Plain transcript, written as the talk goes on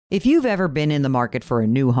If you've ever been in the market for a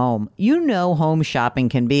new home, you know home shopping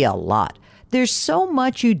can be a lot. There's so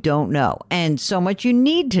much you don't know and so much you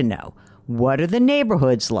need to know. What are the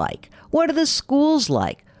neighborhoods like? What are the schools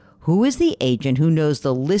like? Who is the agent who knows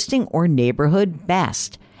the listing or neighborhood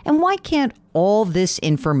best? And why can't all this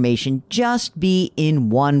information just be in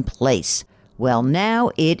one place? Well,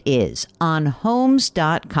 now it is on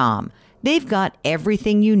Homes.com. They've got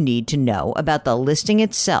everything you need to know about the listing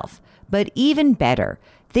itself, but even better,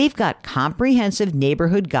 they've got comprehensive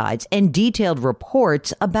neighborhood guides and detailed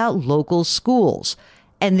reports about local schools.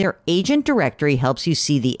 And their agent directory helps you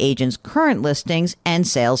see the agent's current listings and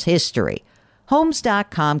sales history.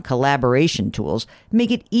 Homes.com collaboration tools make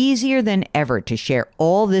it easier than ever to share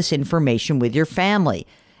all this information with your family.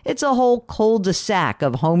 It's a whole cul-de-sac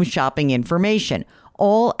of home shopping information,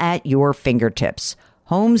 all at your fingertips.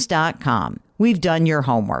 Homes.com. We've done your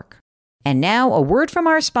homework. And now a word from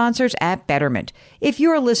our sponsors at Betterment. If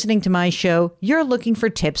you're listening to my show, you're looking for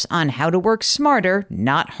tips on how to work smarter,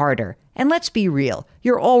 not harder. And let's be real,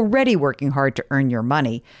 you're already working hard to earn your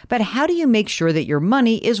money. But how do you make sure that your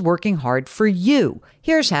money is working hard for you?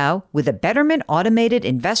 Here's how. With a Betterment automated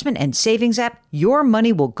investment and savings app, your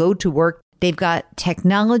money will go to work. They've got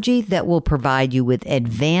technology that will provide you with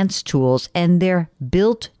advanced tools, and they're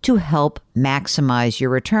built to help maximize your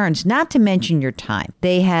returns, not to mention your time.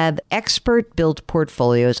 They have expert-built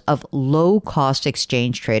portfolios of low-cost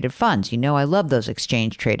exchange-traded funds. You know I love those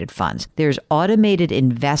exchange-traded funds. There's automated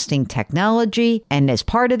investing technology, and as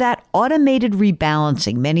part of that, automated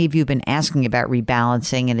rebalancing. Many of you have been asking about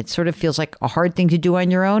rebalancing, and it sort of feels like a hard thing to do on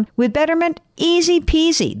your own. With Betterment, easy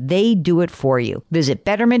peasy. They do it for you. Visit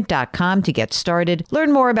Betterment.com to get started.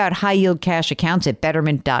 Learn more about high-yield cash accounts at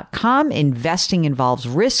Betterment.com. Investing involves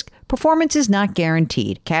risk. Performance is not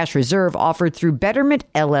guaranteed. Cash reserve offered through Betterment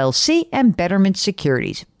LLC and Betterment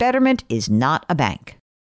Securities. Betterment is not a bank.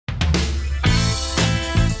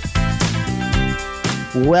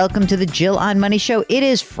 Welcome to the Jill on Money Show. It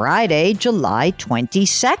is Friday, July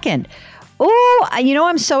 22nd. Oh, you know what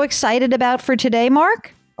I'm so excited about for today,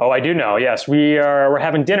 Mark? Oh, I do know. Yes, we're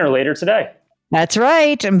having dinner later today. That's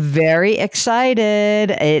right. I'm very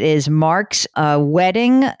excited. It is Mark's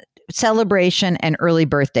wedding celebration and early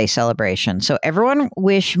birthday celebration. So everyone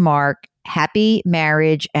wish Mark happy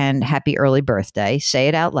marriage and happy early birthday. Say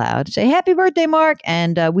it out loud. Say happy birthday, Mark,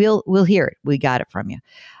 and we'll hear it. We got it from you.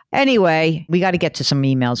 Anyway, we got to get to some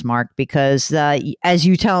emails, Mark, because as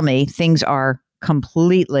you tell me, things are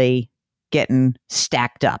completely getting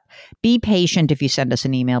stacked up. Be patient if you send us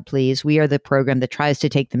an email, please. We are the program that tries to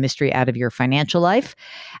take the mystery out of your financial life.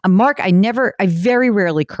 Mark, I very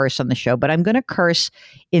rarely curse on the show, but I'm going to curse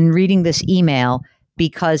in reading this email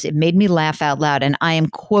because it made me laugh out loud, and I am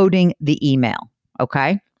quoting the email.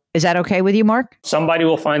 Okay? Is that okay with you, Mark? Somebody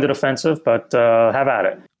will find it offensive, but have at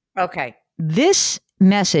it. Okay. This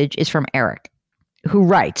message is from Eric, who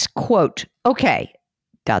writes, quote, okay, ...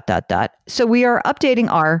 So we are updating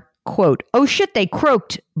our quote, oh shit, they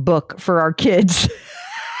croaked book for our kids,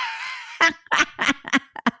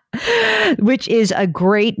 which is a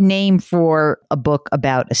great name for a book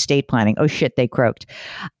about estate planning. Oh shit, they croaked.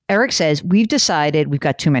 Eric says, we've decided we've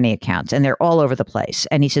got too many accounts and they're all over the place.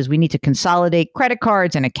 And he says, we need to consolidate credit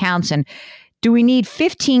cards and accounts. And do we need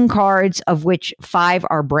 15 cards of which 5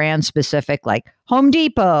 are brand specific, like Home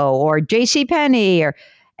Depot or JCPenney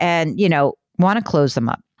and want to close them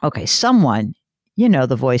up? Okay. Someone,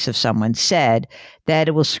 the voice of someone said that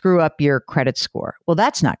it will screw up your credit score. Well,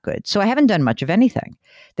 that's not good. So I haven't done much of anything.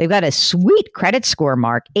 They've got a sweet credit score,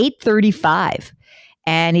 Mark, 835.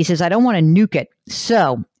 And he says, I don't want to nuke it.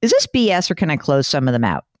 So is this BS or can I close some of them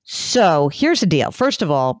out? So here's the deal. First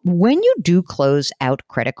of all, when you do close out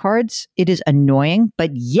credit cards, it is annoying,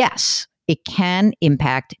 but yes, it can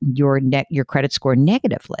impact your credit score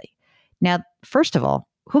negatively. Now, first of all,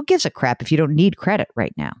 who gives a crap if you don't need credit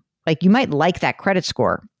right now? Like, you might like that credit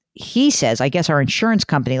score. He says, I guess our insurance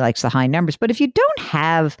company likes the high numbers. But if you don't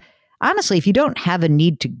have a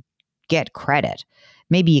need to get credit,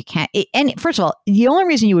 maybe you can't. And first of all, the only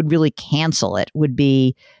reason you would really cancel it would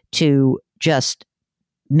be to just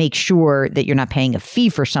make sure that you're not paying a fee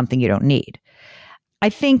for something you don't need.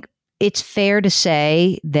 I think it's fair to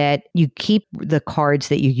say that you keep the cards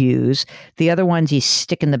that you use. The other ones you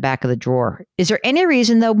stick in the back of the drawer. Is there any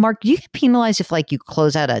reason, though, Mark, you get penalized if you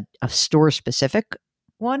close out a store-specific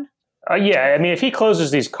one? Yeah. I mean, if he closes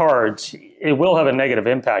these cards, it will have a negative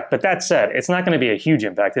impact. But that said, it's not going to be a huge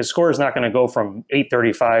impact. His score is not going to go from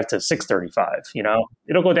 835 to 635.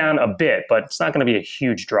 It'll go down a bit, but it's not going to be a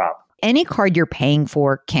huge drop. Any card you're paying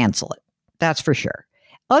for, cancel it. That's for sure.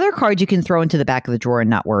 Other cards you can throw into the back of the drawer and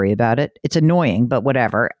not worry about it. It's annoying, but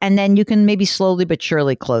whatever. And then you can maybe slowly but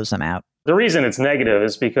surely close them out. The reason it's negative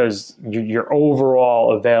is because your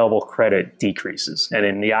overall available credit decreases. And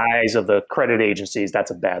in the eyes of the credit agencies,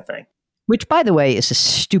 that's a bad thing. Which, by the way, is a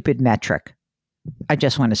stupid metric. I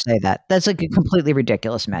just want to say that. That's like a completely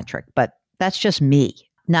ridiculous metric, but that's just me,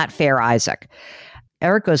 not fair, Isaac.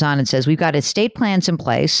 Eric goes on and says, we've got estate plans in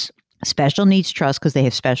place, special needs trust because they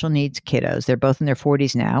have special needs kiddos. They're both in their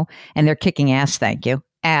 40s now, and they're kicking ass, thank you.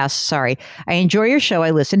 Sorry. I enjoy your show.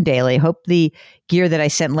 I listen daily. Hope the gear that I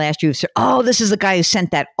sent last year. Oh, this is the guy who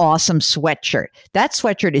sent that awesome sweatshirt. That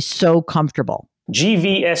sweatshirt is so comfortable.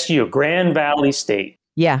 GVSU, Grand Valley State.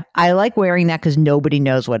 Yeah, I like wearing that because nobody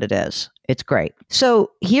knows what it is. It's great.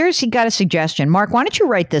 So he got a suggestion. Mark, why don't you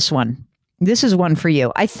write this one? This is one for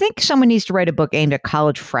you. I think someone needs to write a book aimed at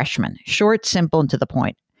college freshmen. Short, simple, and to the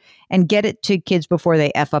point. And get it to kids before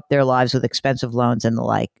they F up their lives with expensive loans and the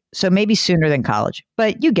like. So maybe sooner than college.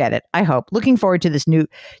 But you get it, I hope. Looking forward to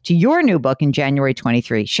your new book in January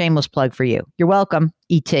 23. Shameless plug for you. You're welcome,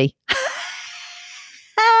 E.T.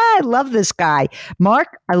 I love this guy.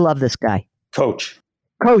 Mark, I love this guy. Coach.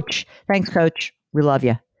 Thanks, Coach. We love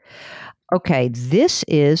you. Okay, this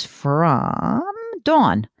is from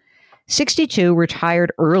Dawn. 62,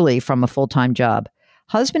 retired early from a full-time job.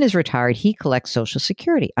 Husband is retired. He collects Social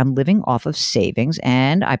Security. I'm living off of savings,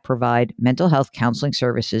 and I provide mental health counseling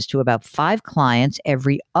services to about 5 clients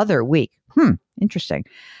every other week. Interesting.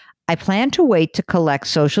 I plan to wait to collect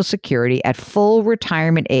Social Security at full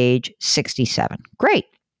retirement age, 67. Great.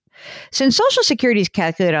 Since Social Security is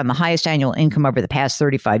calculated on the highest annual income over the past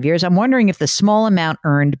 35 years, I'm wondering if the small amount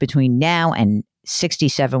earned between now and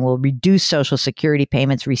 67 will reduce Social Security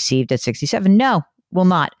payments received at 67. No. Will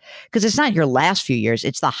not, because it's not your last few years.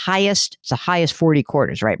 It's the highest 40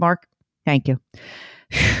 quarters, right, Mark? Thank you.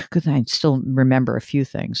 Because I still remember a few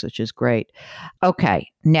things, which is great. Okay,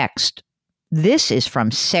 next. This is from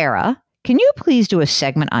Sarah. Can you please do a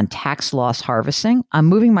segment on tax loss harvesting? I'm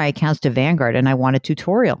moving my accounts to Vanguard and I want a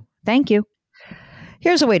tutorial. Thank you.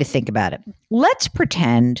 Here's a way to think about it. Let's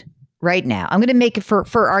pretend right now, I'm going to make it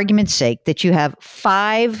for argument's sake, that you have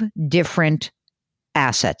 5 different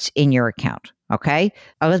assets in your account. Okay.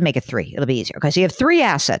 Let's make it 3. It'll be easier. Okay. So you have 3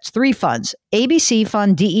 assets, 3 funds, ABC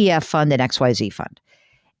fund, DEF fund, and XYZ fund.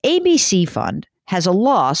 ABC fund has a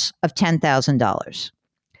loss of $10,000.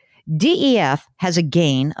 DEF has a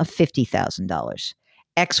gain of $50,000.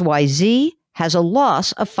 XYZ has a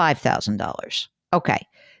loss of $5,000. Okay.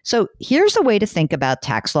 So here's the way to think about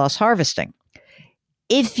tax loss harvesting.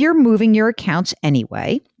 If you're moving your accounts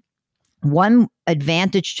anyway, one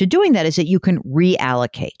advantage to doing that is that you can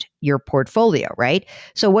reallocate your portfolio, right?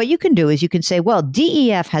 So what you can do is you can say, well,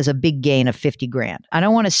 DEF has a big gain of 50 grand. I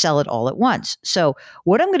don't want to sell it all at once. So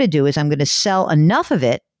what I'm going to do is I'm going to sell enough of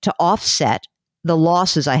it to offset the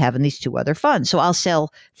losses I have in these 2 other funds. So I'll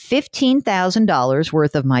sell $15,000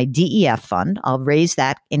 worth of my DEF fund. I'll raise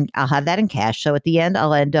that and I'll have that in cash. So at the end,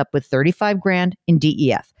 I'll end up with 35 grand in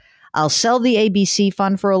DEF. I'll sell the ABC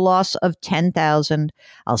fund for a loss of $10,000.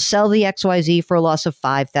 I'll sell the XYZ for a loss of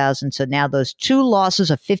 $5,000. So now those 2 losses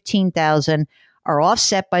of $15,000 are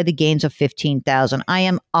offset by the gains of $15,000. I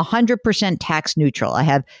am 100% tax neutral. I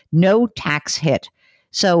have no tax hit.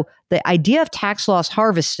 So the idea of tax loss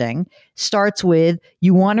harvesting starts with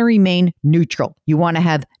you want to remain neutral. You want to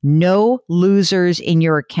have no losers in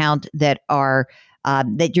your account that are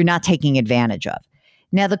that you're not taking advantage of.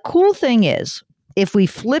 Now, the cool thing is, if we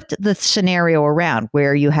flipped the scenario around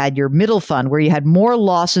where you had your middle fund, where you had more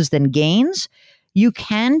losses than gains, you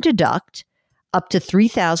can deduct up to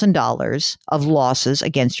 $3,000 of losses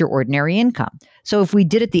against your ordinary income. So if we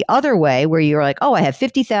did it the other way, where you're like, oh, I have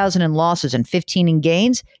 50,000 in losses and 15 in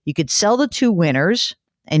gains, you could sell the 2 winners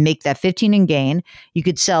and make that 15 in gain. You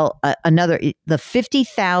could sell the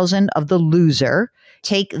 50,000 of the loser,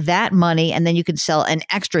 take that money, and then you could sell an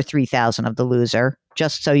extra 3,000 of the loser,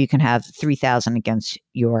 just so you can have 3,000 against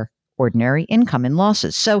your ordinary income and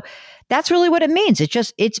losses. So that's really what it means.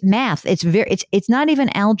 It's math. It's not even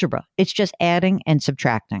algebra. It's just adding and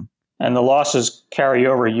subtracting. And the losses carry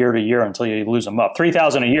over year to year until you lose them up.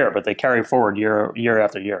 3,000 a year, but they carry forward year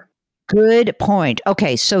after year. Good point.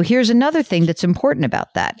 Okay, so here's another thing that's important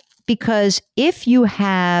about that. Because if you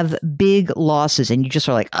have big losses and you just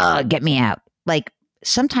are like, get me out. Like,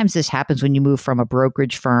 sometimes this happens when you move from a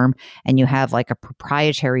brokerage firm and you have like a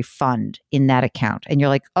proprietary fund in that account. And you're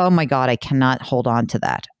like, oh my God, I cannot hold on to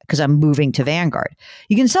that because I'm moving to Vanguard.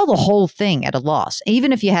 You can sell the whole thing at a loss.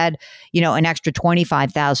 Even if you had, an extra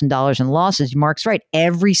 $25,000 in losses, Mark's right.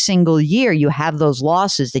 Every single year you have those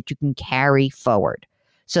losses that you can carry forward.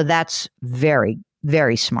 So that's very,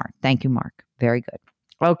 very smart. Thank you, Mark. Very good.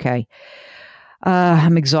 Okay.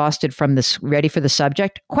 I'm exhausted from this. Ready for the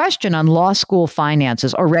subject? Question on law school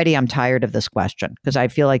finances. Already I'm tired of this question because I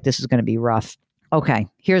feel like this is going to be rough. Okay,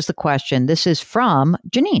 here's the question. This is from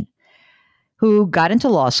Janine, who got into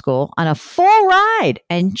law school on a full ride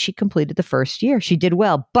and she completed the first year. She did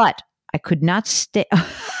well, but I could not stay.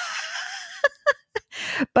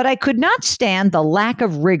 But I could not stand the lack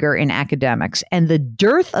of rigor in academics and the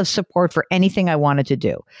dearth of support for anything I wanted to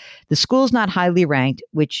do. The school's not highly ranked,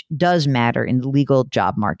 which does matter in the legal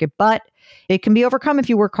job market, but it can be overcome if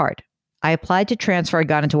you work hard. I applied to transfer. I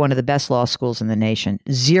got into one of the best law schools in the nation.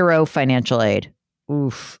 Zero financial aid.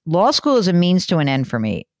 Oof. Law school is a means to an end for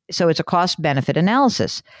me. So it's a cost-benefit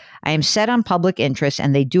analysis. I am set on public interest,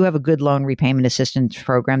 and they do have a good loan repayment assistance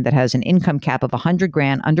program that has an income cap of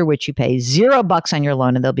 $100,000, under which you pay $0 on your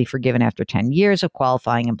loan, and they'll be forgiven after 10 years of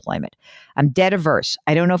qualifying employment. I'm debt averse.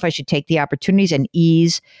 I don't know if I should take the opportunities and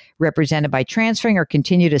ease represented by transferring or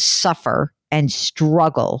continue to suffer and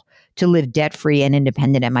struggle to live debt-free and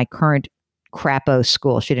independent at my current crapo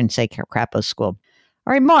school. She didn't say crapo school.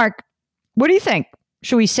 All right, Mark, what do you think?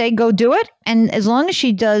 Should we say go do it? And as long as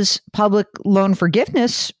she does public loan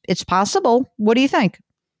forgiveness, it's possible. What do you think?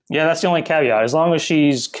 Yeah, that's the only caveat. As long as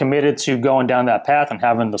she's committed to going down that path and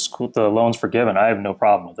having the loans forgiven, I have no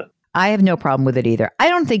problem with it. I have no problem with it either. I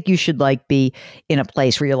don't think you should be in a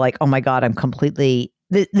place where you're like, oh my God, I'm completely,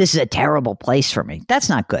 this is a terrible place for me. That's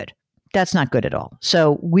not good. That's not good at all.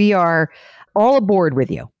 So we are all aboard with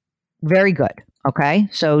you. Very good. Okay.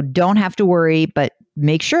 So don't have to worry, but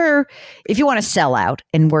make sure if you want to sell out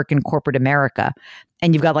and work in corporate America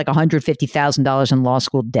and you've got like $150,000 in law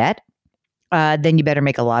school debt, then you better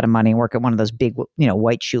make a lot of money and work at one of those big,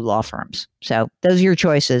 white shoe law firms. So those are your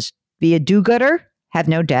choices. Be a do-gooder, have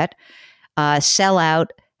no debt, sell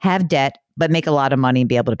out, have debt, but make a lot of money and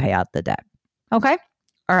be able to pay out the debt. Okay.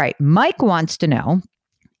 All right. Mike wants to know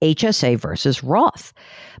HSA versus Roth.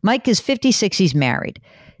 Mike is 56. He's married.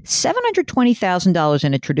 $720,000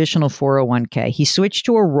 in a traditional 401k. He switched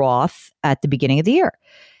to a Roth at the beginning of the year.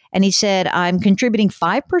 And he said, I'm contributing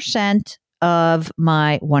 5% of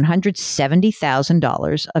my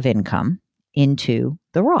 $170,000 of income into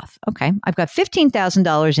the Roth. Okay. I've got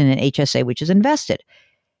 $15,000 in an HSA, which is invested.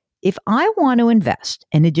 If I want to invest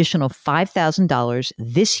an additional $5,000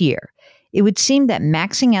 this year, it would seem that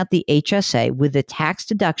maxing out the HSA with the tax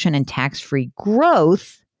deduction and tax-free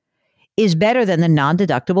growth is better than the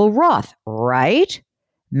non-deductible Roth, right?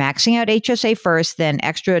 Maxing out HSA first, then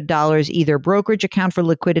extra dollars, either brokerage account for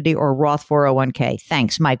liquidity or Roth 401k.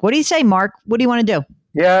 Thanks, Mike. What do you say, Mark? What do you want to do?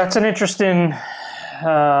 Yeah, it's an interesting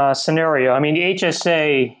scenario. I mean, the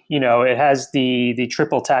HSA, it has the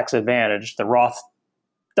triple tax advantage. The Roth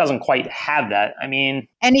doesn't quite have that. I mean,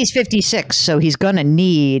 and he's 56, so he is going to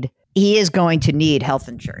need health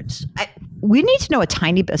insurance. We need to know a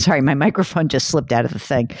tiny bit. Sorry, my microphone just slipped out of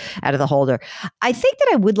the holder. I think that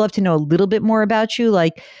I would love to know a little bit more about you.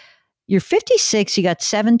 Like, you're 56, you got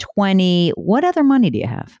 720. What other money do you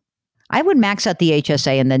have? I would max out the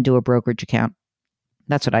HSA and then do a brokerage account.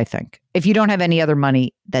 That's what I think. If you don't have any other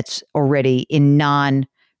money that's already in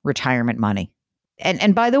non-retirement money.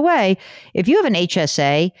 And by the way, if you have an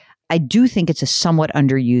HSA, I do think it's a somewhat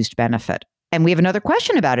underused benefit. And we have another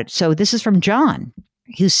question about it. So this is from John,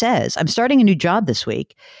 who says, I'm starting a new job this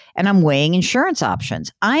week and I'm weighing insurance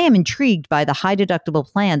options. I am intrigued by the high deductible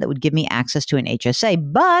plan that would give me access to an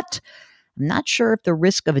HSA, but I'm not sure if the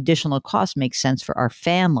risk of additional cost makes sense for our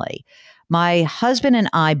family. My husband and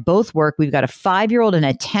I both work. We've got a 5-year-old and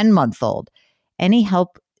a 10-month-old. Any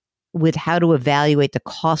help with how to evaluate the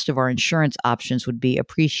cost of our insurance options would be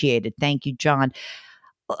appreciated. Thank you, John.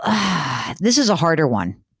 This is a harder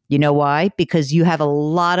one. You know why? Because you have a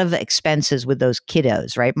lot of expenses with those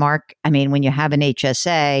kiddos, right, Mark? I mean, when you have an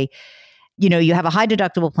HSA, you have a high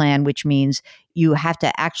deductible plan, which means you have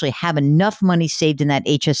to actually have enough money saved in that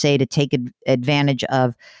HSA to take advantage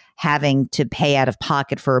of having to pay out of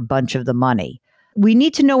pocket for a bunch of the money. We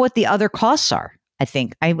need to know what the other costs are, I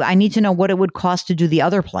think. I need to know what it would cost to do the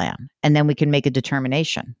other plan, and then we can make a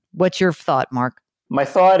determination. What's your thought, Mark? My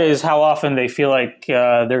thought is how often they feel like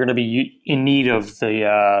they're going to be in need of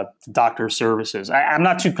the doctor's services. I'm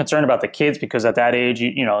not too concerned about the kids because at that age,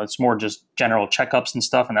 it's more just general checkups and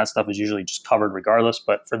stuff, and that stuff is usually just covered regardless.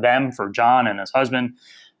 But for them, for John and his husband,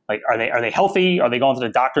 like, are they healthy? Are they going to the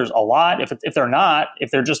doctors a lot? If they're not,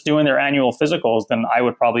 if they're just doing their annual physicals, then I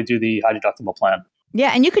would probably do the high deductible plan.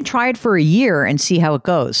 Yeah, and you can try it for a year and see how it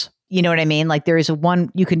goes. You know what I mean? Like, there is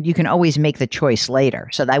you can always make the choice later.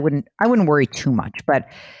 So I wouldn't worry too much. But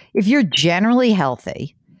if you're generally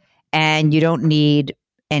healthy and you don't need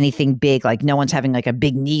anything big, like no one's having like a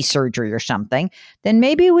big knee surgery or something, then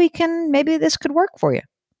maybe this could work for you.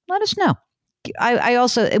 Let us know. I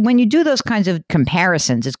also, when you do those kinds of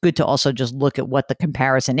comparisons, it's good to also just look at what the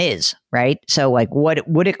comparison is, right? So like what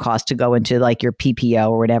would it cost to go into like your PPO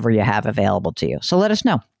or whatever you have available to you? So let us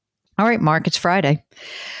know. All right, Mark, it's Friday.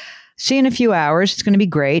 See you in a few hours. It's going to be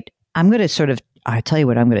great. I tell you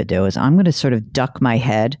what I'm going to do is I'm going to sort of duck my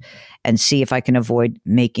head and see if I can avoid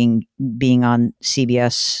being on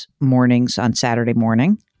CBS mornings on Saturday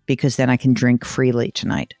morning, because then I can drink freely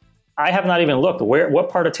tonight. I have not even looked. What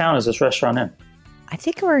part of town is this restaurant in? I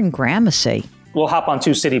think we're in Gramercy. We'll hop on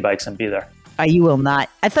 2 city bikes and be there. You will not.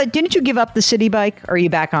 Didn't you give up the city bike? Or are you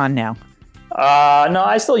back on now? No,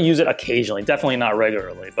 I still use it occasionally. Definitely not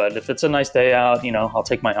regularly. But if it's a nice day out, I'll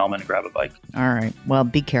take my helmet and grab a bike. All right. Well,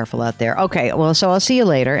 be careful out there. Okay. Well, so I'll see you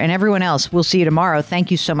later. And everyone else, we'll see you tomorrow.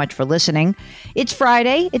 Thank you so much for listening. It's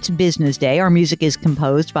Friday. It's business day. Our music is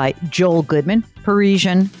composed by Joel Goodman,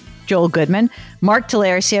 Parisian Joel Goodman. Mark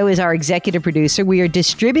Talercio is our executive producer. We are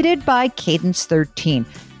distributed by Cadence 13.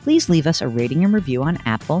 Please leave us a rating and review on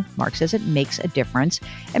Apple. Mark says it makes a difference.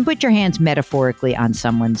 And put your hands metaphorically on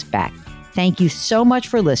someone's back. Thank you so much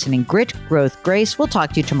for listening. Grit, growth, grace. We'll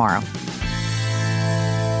talk to you tomorrow.